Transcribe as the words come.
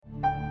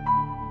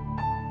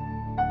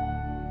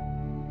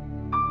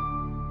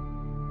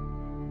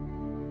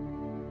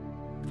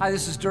Hi,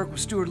 this is Dirk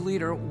with Steward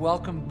Leader.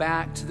 Welcome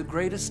back to the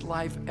Greatest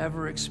Life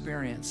Ever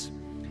Experience.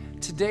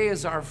 Today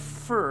is our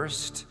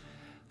first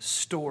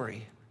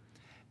story.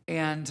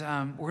 And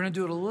we're going to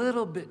do it a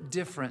little bit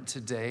different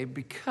today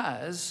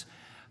because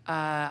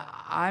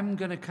I'm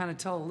going to kind of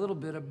tell a little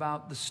bit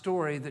about the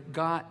story that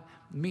got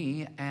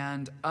me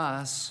and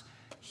us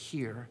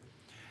here.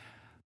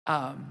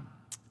 A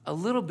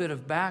little bit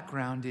of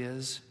background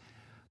is,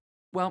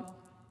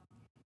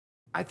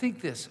 I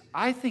think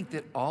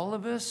that all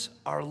of us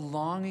are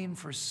longing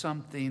for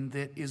something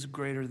that is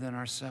greater than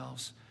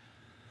ourselves.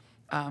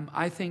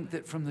 I think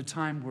that from the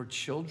time we're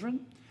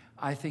children,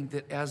 I think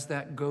that as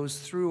that goes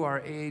through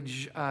our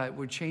age,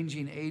 we're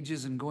changing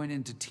ages and going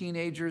into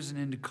teenagers and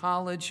into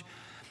college.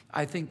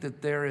 I think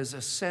that there is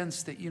a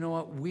sense that,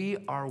 we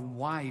are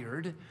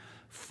wired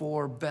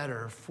for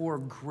better, for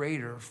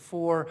greater,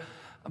 for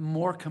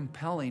more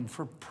compelling,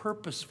 for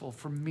purposeful,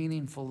 for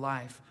meaningful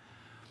life.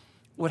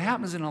 What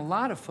happens in a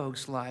lot of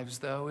folks' lives,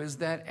 though, is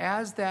that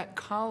as that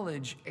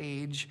college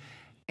age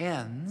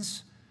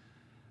ends,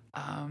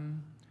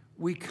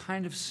 we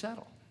kind of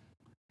settle.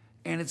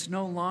 And it's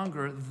no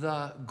longer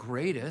the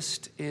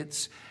greatest.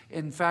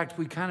 In fact,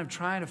 we kind of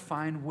try to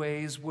find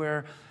ways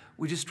where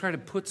we just try to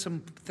put some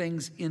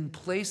things in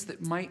place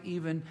that might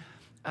even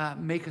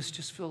make us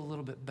just feel a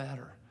little bit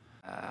better.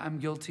 I'm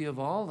guilty of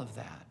all of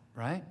that,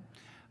 right?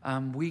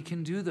 We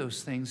can do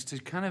those things to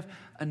kind of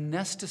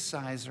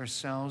anesthetize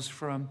ourselves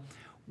from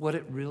what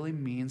it really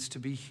means to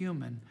be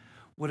human,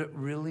 what it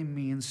really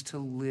means to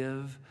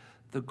live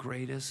the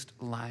greatest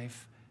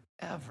life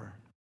ever.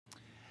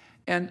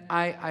 And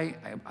I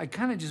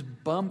kind of just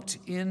bumped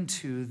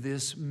into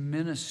this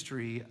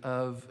ministry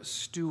of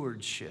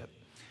stewardship,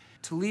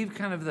 to leave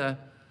kind of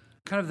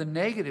the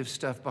negative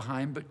stuff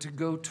behind, but to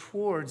go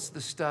towards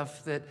the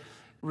stuff that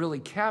really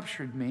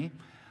captured me.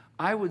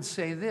 I would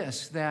say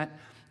this, that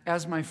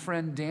as my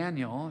friend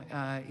Daniel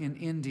in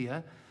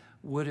India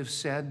would have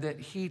said, that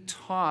he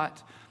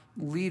taught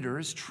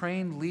leaders,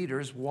 trained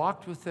leaders,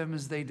 walked with them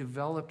as they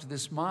developed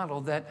this model,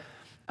 that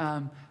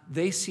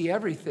they see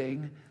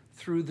everything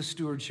through the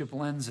stewardship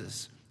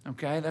lenses.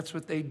 Okay, that's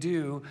what they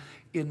do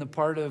in the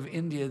part of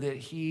India that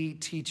he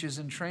teaches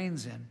and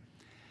trains in.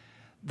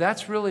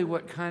 That's really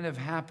what kind of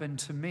happened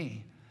to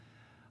me.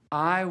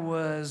 I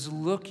was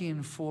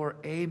looking for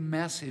a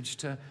message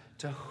to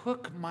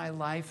hook my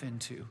life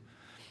into,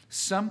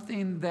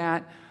 something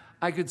that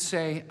I could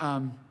say,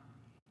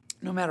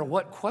 no matter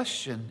what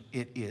question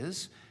it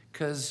is,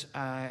 because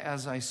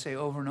as I say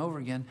over and over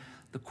again,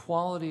 the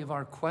quality of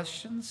our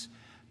questions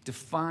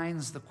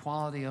defines the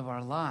quality of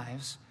our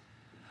lives.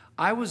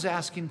 I was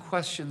asking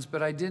questions,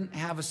 but I didn't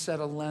have a set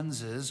of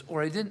lenses,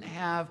 or I didn't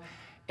have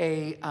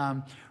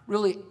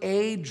really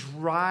a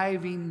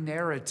driving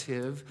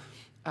narrative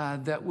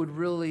that would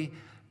really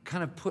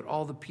kind of put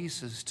all the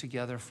pieces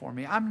together for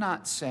me. I'm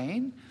not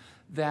saying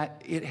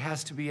that it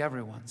has to be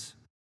everyone's,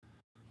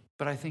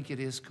 but I think it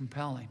is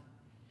compelling.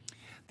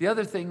 The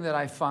other thing that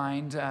I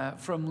find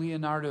from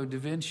Leonardo da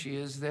Vinci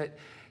is that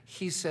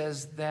he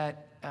says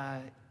that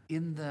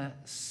in the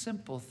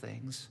simple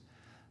things,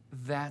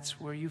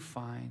 that's where you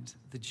find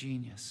the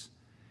genius.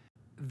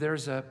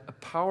 There's a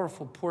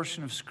powerful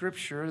portion of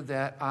Scripture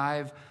that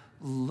I've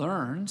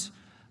learned,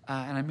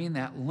 and I mean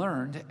that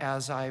learned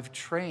as I've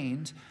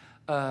trained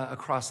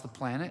across the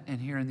planet and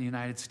here in the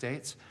United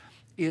States.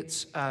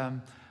 It's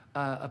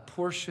a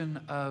portion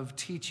of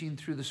teaching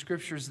through the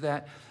Scriptures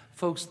that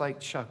folks like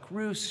Chuck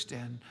Roost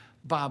and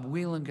Bob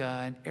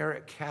Wielenga and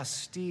Eric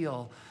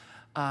Castile,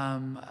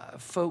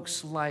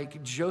 folks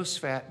like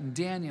Josephat and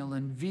Daniel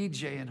and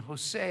VJ and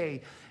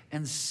Jose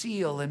and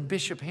Seal and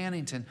Bishop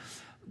Hannington,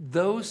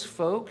 those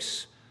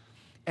folks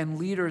and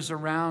leaders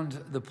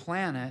around the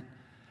planet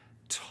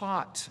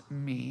taught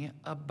me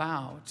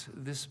about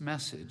this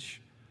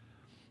message.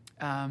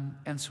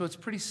 And so it's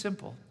pretty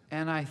simple.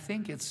 And I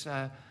think it's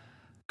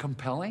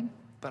compelling,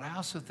 but I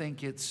also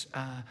think it's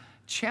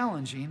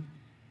challenging.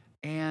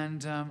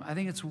 And I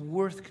think it's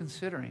worth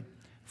considering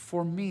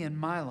for me in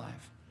my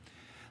life.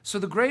 So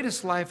the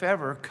greatest life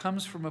ever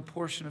comes from a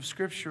portion of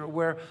Scripture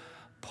where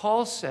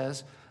Paul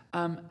says,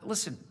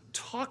 listen,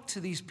 talk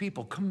to these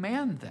people,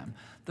 command them,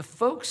 the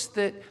folks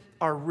that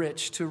are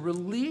rich, to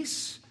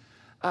release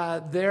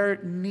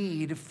their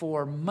need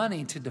for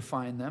money to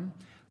define them,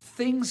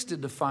 things to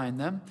define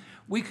them.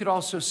 We could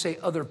also say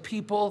other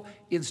people,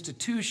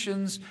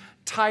 institutions,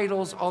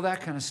 titles, all that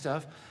kind of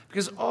stuff,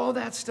 because all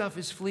that stuff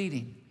is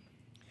fleeting.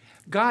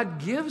 God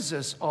gives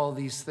us all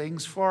these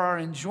things for our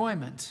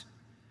enjoyment.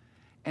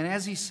 And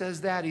as he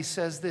says that, he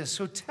says this.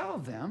 So tell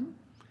them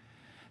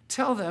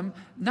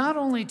not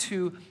only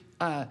to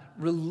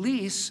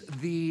release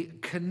the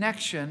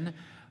connection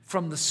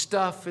from the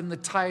stuff and the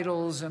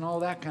titles and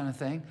all that kind of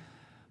thing,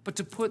 but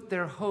to put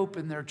their hope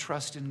and their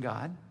trust in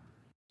God.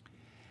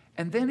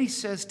 And then he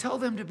says, tell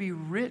them to be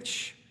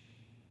rich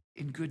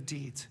in good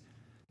deeds.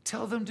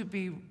 Tell them to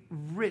be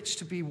rich,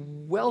 to be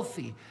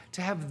wealthy,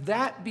 to have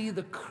that be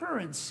the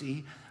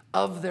currency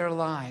of their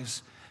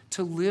lives,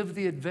 to live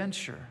the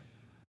adventure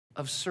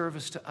of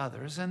service to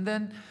others. And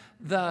then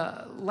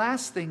the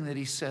last thing that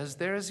he says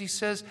there is he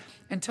says,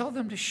 and tell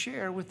them to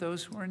share with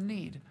those who are in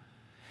need.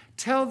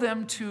 Tell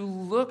them to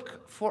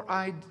look for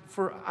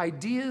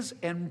ideas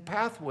and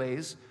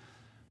pathways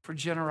for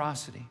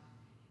generosity.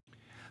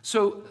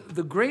 So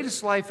the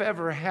greatest life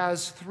ever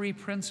has 3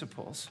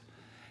 principles.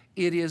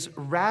 It is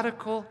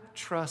radical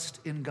trust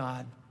in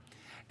God.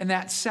 And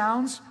that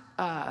sounds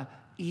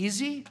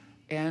easy.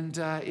 And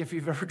if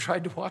you've ever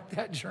tried to walk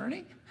that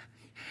journey,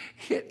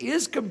 it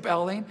is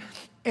compelling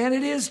and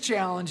it is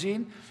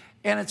challenging.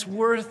 And it's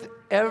worth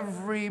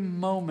every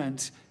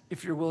moment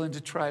if you're willing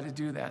to try to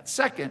do that.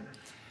 Second,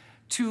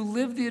 to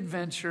live the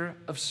adventure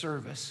of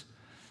service.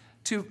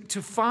 To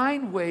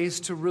find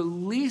ways to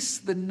release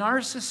the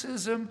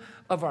narcissism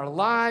of our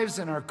lives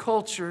and our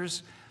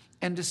cultures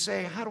and to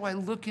say, how do I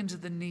look into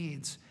the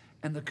needs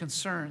and the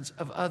concerns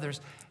of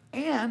others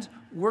and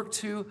work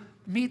to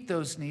meet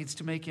those needs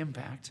to make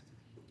impact?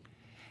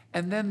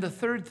 And then the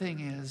third thing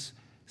is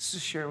to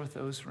share with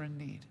those who are in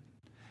need,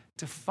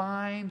 to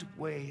find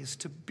ways,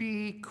 to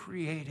be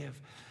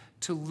creative,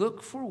 to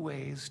look for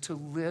ways to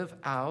live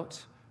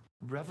out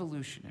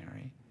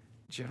revolutionary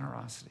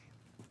generosity.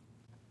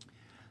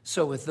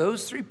 So with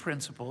those 3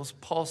 principles,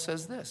 Paul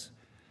says this: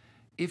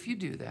 if you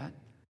do that,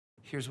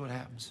 here's what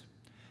happens.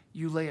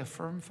 You lay a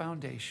firm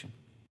foundation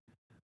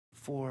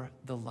for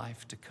the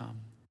life to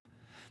come.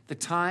 The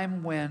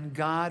time when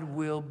God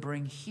will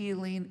bring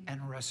healing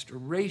and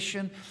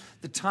restoration.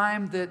 The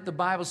time that the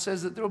Bible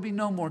says that there will be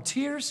no more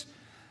tears.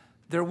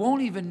 There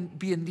won't even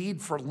be a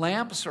need for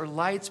lamps or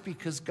lights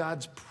because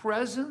God's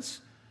presence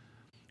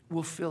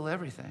will fill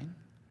everything.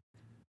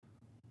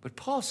 But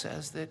Paul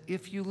says that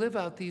if you live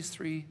out these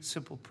 3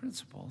 simple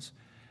principles,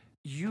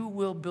 you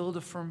will build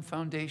a firm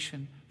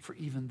foundation for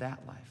even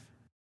that life.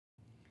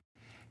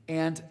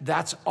 And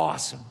that's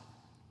awesome.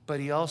 But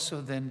he also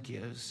then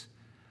gives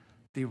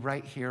the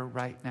right here,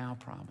 right now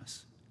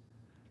promise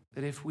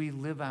that if we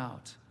live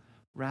out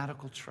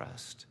radical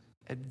trust,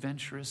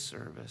 adventurous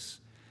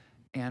service,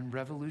 and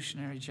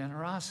revolutionary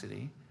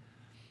generosity,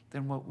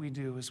 then what we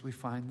do is we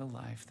find the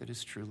life that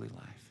is truly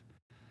life.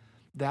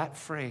 That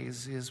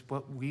phrase is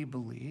what we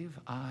believe,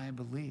 I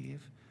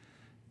believe,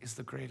 is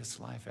the greatest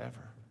life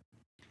ever.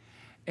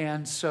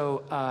 And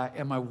so,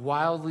 am I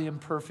wildly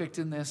imperfect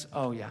in this?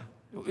 Oh, yeah,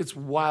 it's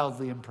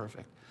wildly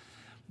imperfect.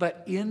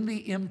 But in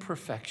the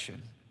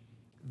imperfection,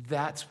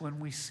 that's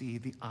when we see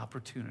the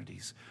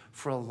opportunities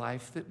for a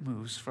life that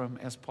moves from,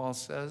 as Paul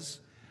says,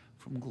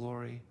 from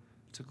glory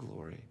to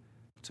glory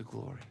to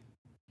glory.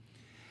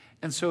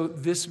 And so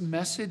this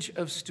message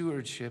of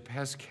stewardship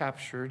has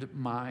captured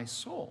my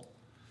soul.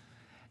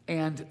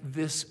 And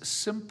this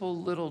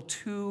simple little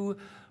 2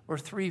 or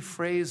 3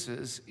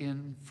 phrases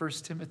in 1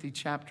 Timothy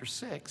chapter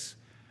 6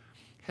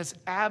 has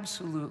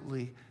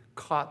absolutely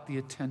caught the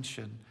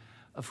attention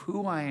of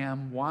who I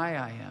am, why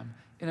I am,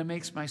 and it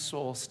makes my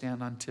soul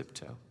stand on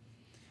tiptoe.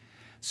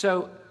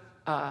 So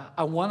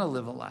I want to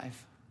live a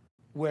life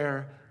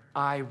where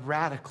I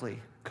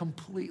radically,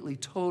 completely,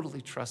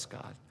 totally trust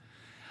God.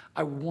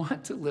 I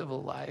want to live a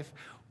life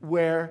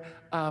where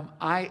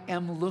I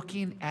am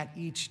looking at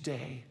each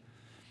day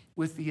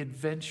with the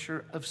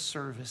adventure of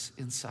service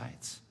in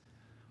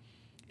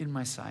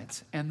my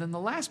sights. And then the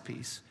last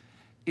piece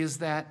is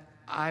that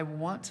I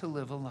want to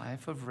live a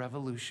life of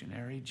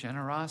revolutionary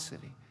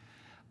generosity.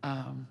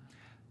 I'm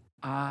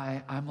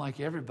like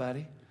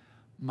everybody.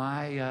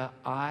 My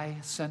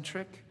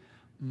I-centric,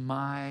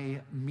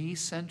 my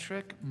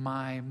me-centric,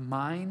 my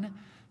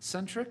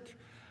mine-centric,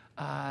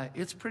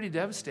 it's pretty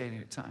devastating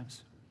at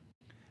times.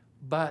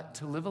 But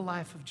to live a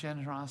life of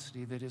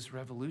generosity that is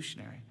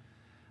revolutionary,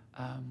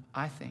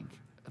 I think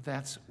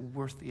that's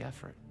worth the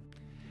effort.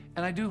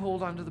 And I do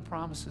hold on to the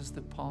promises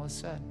that Paul has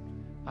said.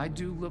 I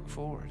do look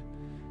forward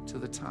to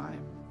the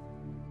time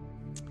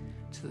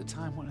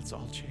when it's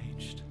all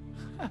changed.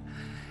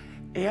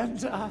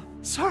 And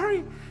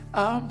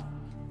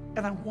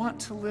and I want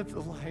to live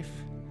the life.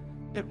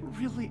 It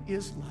really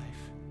is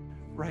life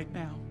right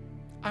now.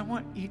 I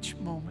want each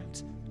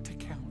moment to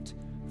count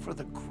for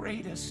the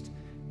greatest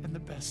and the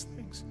best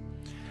things.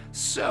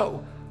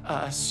 So,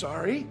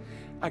 sorry,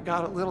 I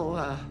got a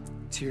little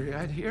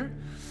teary-eyed here.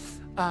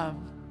 But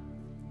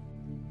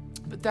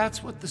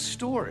that's what the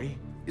story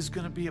is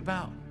going to be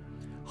about.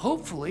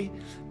 Hopefully,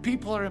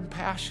 people are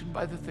impassioned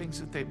by the things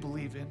that they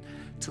believe in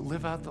to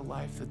live out the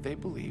life that they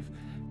believe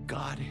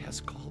God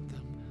has called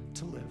them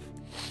to live.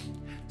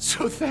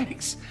 So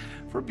thanks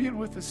for being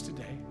with us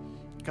today.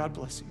 God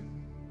bless you.